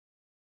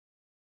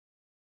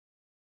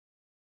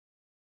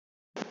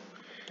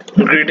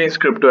Greetings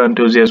crypto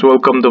enthusiasts,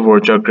 welcome to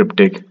Virtua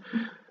Cryptic.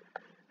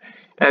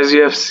 As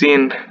you have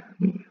seen,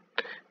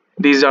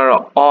 these are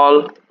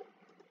all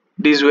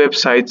these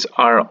websites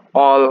are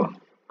all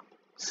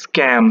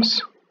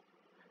scams.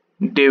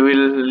 They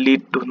will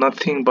lead to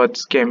nothing but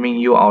scamming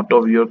you out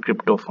of your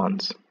crypto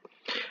funds.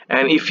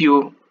 And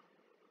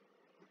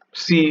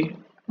see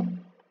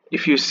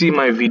if you see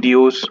my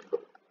videos,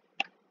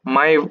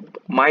 my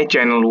my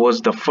channel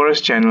was the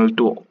first channel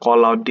to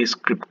call out these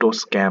crypto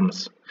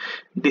scams.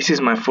 This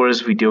is my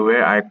first video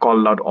where I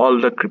called out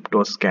all the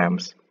crypto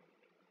scams.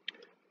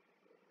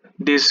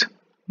 This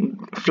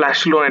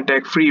flash loan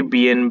attack, free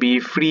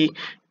BNB, free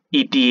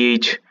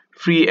ETH,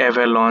 free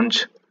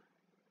avalanche.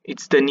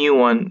 It's the new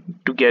one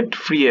to get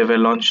free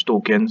avalanche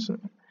tokens.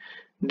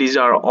 These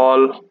are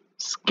all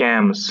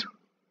scams.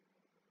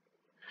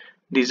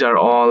 These are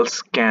all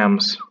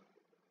scams.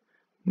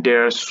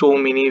 There are so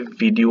many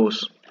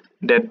videos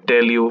that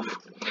tell you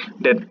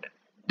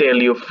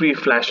free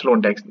flash loan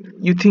attacks.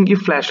 You think if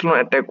flash loan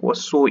attack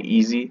was so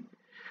easy,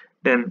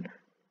 then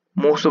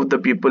most of the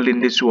people in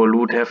this world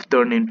would have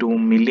turned into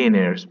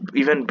millionaires,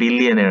 even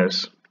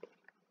billionaires.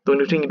 Don't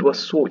you think if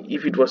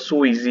it was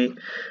so easy,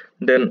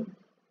 then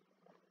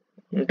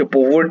the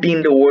poverty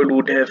in the world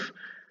would have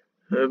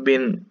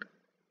been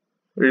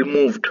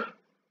removed?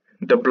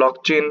 The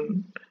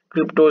blockchain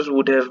cryptos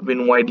would have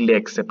been widely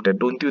accepted.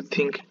 Don't you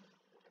think?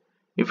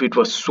 If it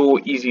was so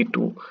easy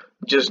to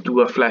just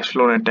do a flash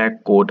loan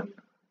attack code.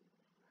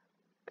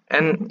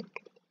 And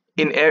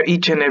in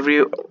each and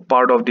every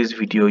part of this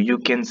video, you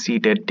can see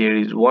that there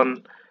is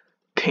one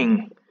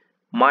thing: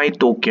 my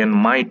token,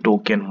 my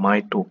token,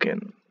 my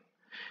token.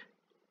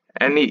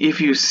 And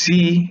if you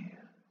see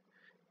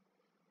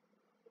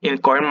in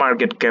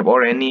CoinMarketCap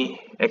or any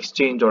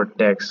exchange or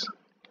DEX,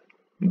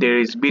 there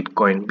is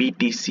Bitcoin,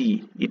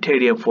 BTC,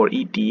 Ethereum for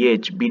ETH,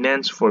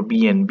 Binance for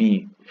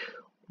BNB.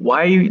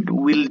 Why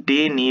will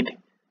they need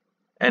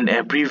an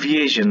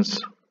abbreviations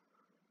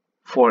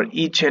for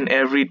each and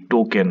every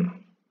token?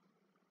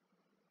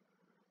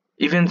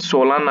 Even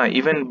Solana,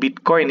 even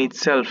Bitcoin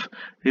itself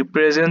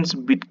represents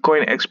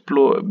Bitcoin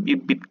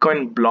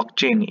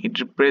blockchain. It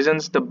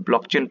represents the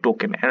blockchain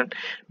token, and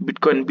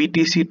Bitcoin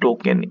BTC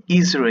token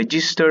is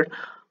registered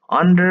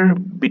under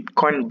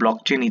Bitcoin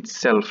blockchain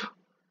itself,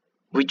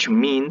 which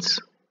means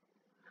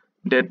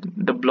that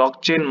the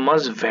blockchain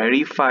must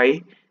verify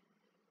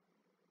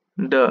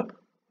the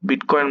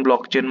Bitcoin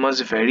blockchain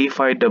must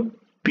verify the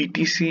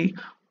BTC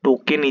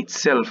token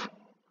itself,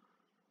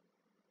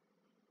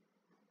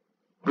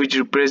 which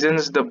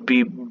represents the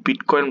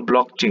Bitcoin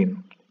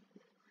blockchain.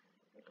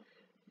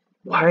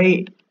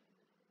 Why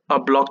a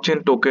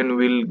blockchain token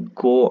will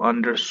go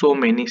under so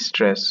many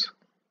stress?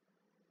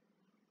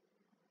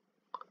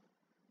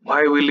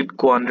 Why will it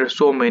go under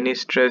so many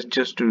stress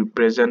just to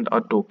represent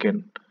a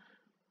token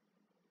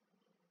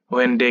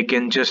when they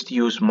can just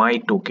use my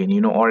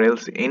token, or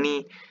else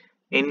any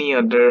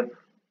other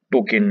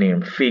token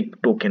name,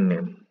 fake token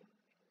name,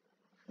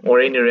 or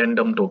any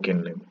random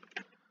token name?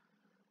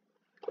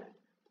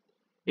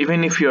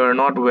 Even if you are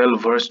not well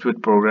versed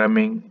with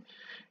programming,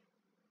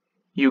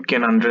 you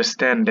can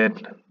understand that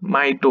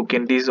my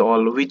token is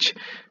all which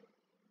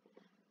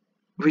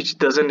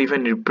doesn't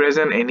even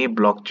represent any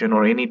blockchain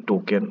or any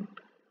token.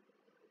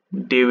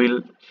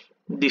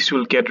 This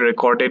will get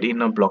recorded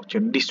in a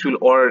blockchain.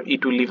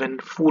 It will even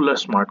fool a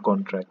smart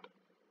contract,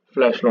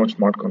 flash loan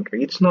smart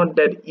contract. It's not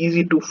that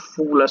easy to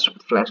fool a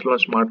flash loan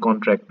smart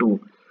contract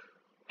too.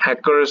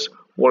 Hackers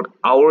work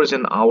hours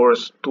and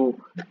hours to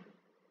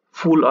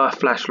fool a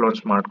flash loan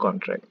smart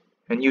contract,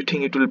 and you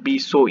think it will be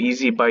so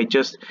easy by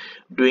just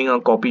doing a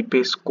copy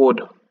paste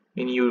code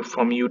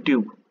from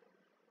YouTube?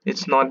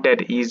 It's not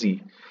that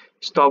easy.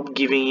 Stop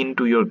giving in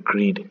to your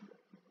greed.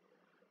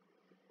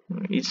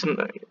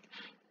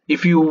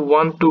 If you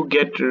want to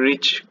get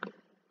rich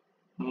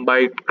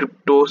by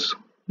cryptos,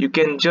 you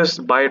can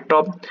just buy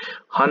top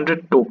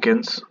 100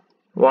 tokens,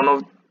 one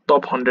of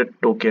top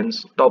 100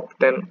 tokens, top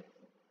 10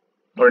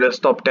 or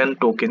just top 10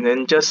 tokens,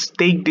 and just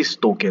stake these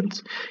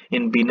tokens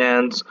in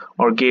Binance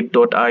or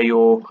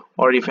Gate.io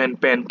or even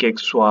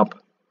pancakeswap,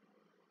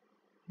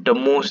 the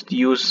most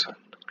used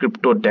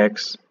crypto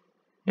DEX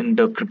in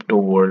the crypto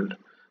world.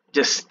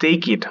 Just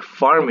stake it,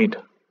 farm it.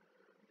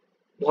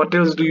 What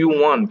else do you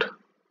want?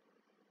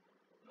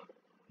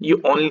 The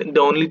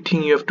only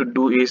thing you have to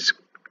do is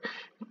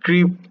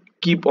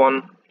keep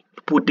on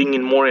putting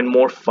in more and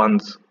more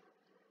funds.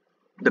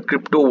 The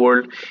crypto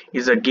world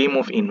is a game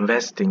of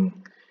investing.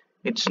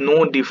 It's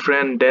no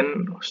different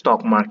than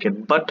stock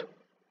market, but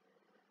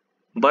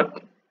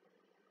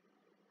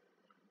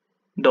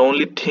the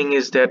only thing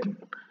is that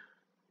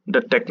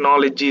the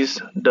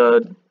technologies,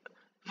 the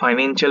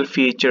financial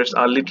features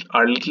are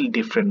little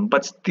different,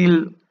 but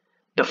still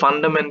the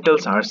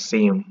fundamentals are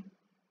same.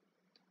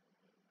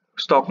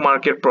 Stock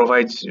market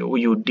provides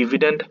you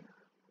dividend,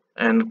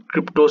 and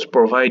cryptos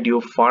provide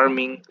you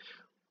farming,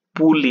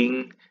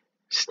 pooling,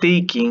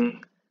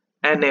 staking,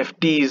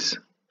 NFTs,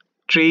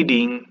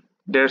 trading.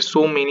 There are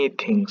so many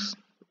things.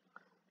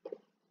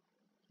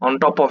 On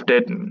top of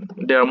that,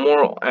 there are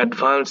more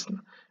advanced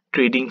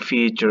trading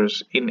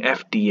features in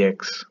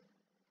FTX.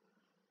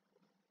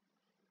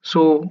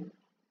 So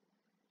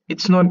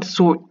it's not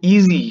so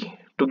easy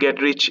to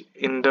get rich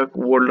in the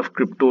world of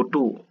crypto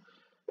too.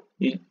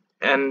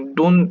 And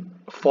don't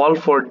fall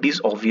for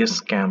these obvious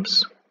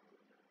scams.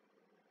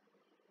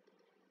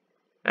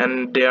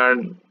 And they are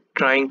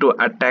trying to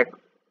attack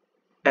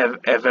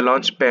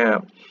Avalanche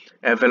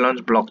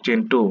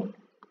blockchain too.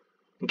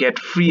 Get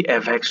free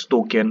avax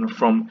token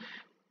from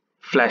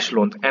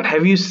flashloan. And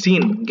have you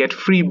seen get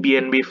free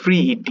BNB,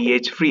 free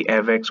ETH, free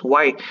avax?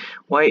 Why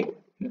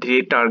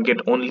they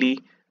target only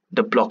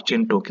the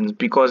blockchain tokens?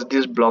 Because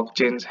these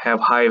blockchains have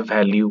high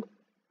value.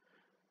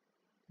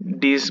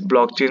 These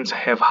blockchains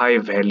have high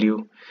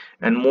value,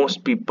 and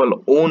most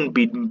people own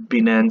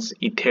Binance,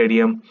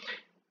 Ethereum,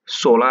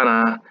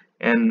 Solana,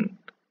 and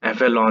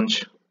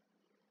Avalanche.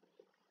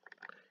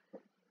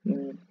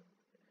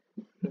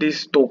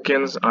 These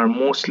tokens are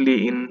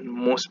mostly in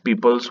most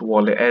people's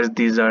wallet, as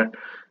these are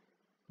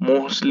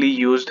mostly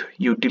used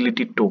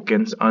utility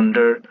tokens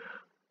under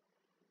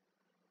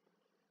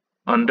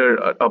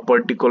a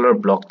particular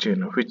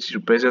blockchain, which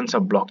represents a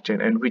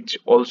blockchain and which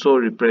also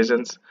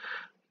represents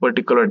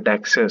particular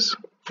dexes.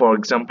 For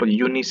example,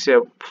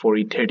 uniswap for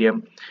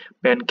Ethereum,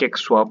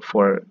 pancakeswap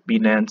for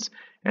Binance,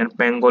 and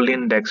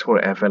pangolin dex for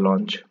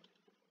Avalanche.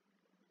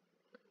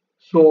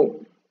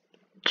 So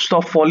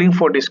stop falling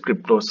for these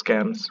crypto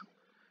scams,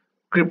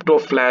 crypto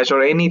flash,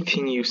 or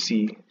anything you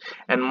see.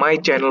 And my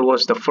channel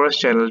was the first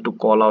channel to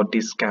call out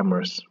these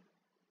scammers.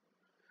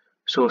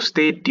 So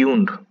stay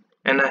tuned,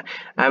 and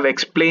I've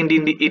explained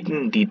it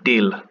in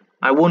detail.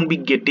 I won't be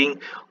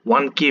getting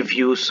 1K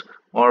views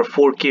or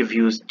 4K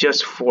views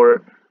just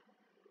for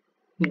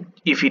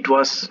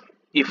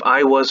if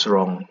I was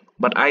wrong,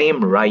 but I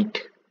am right.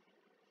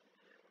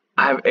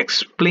 I have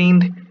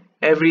explained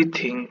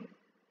everything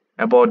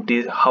about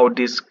how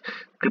these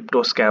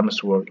crypto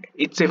scams work.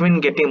 It's even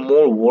getting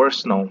more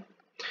worse now.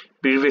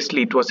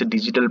 Previously it was a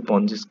digital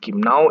Ponzi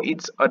scheme. Now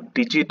it's a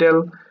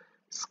digital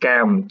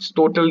scam. It's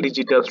total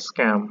digital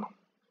scam.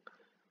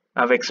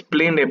 I've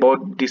explained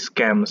about these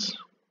scams,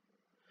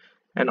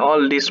 and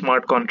all this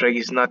smart contract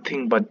is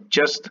nothing but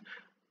just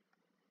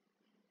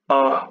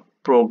a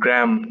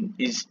program,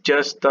 is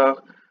just a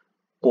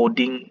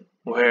coding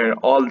where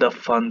all the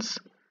funds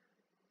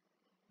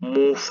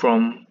move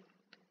from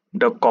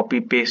the copy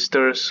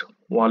paster's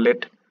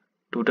wallet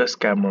to the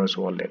scammer's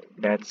wallet.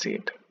 That's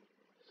it.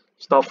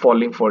 Stop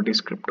falling for these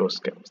crypto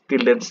scams.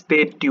 Till then,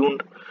 stay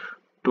tuned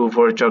to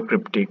Virtua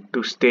Cryptic,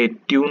 to stay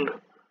tuned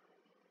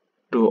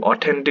to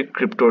authentic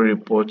crypto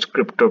reports,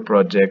 crypto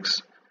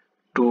projects,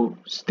 to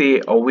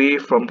stay away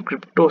from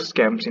crypto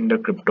scams in the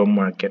crypto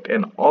market,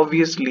 and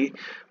obviously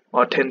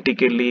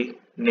authentically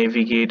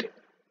navigate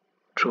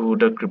through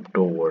the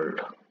crypto world.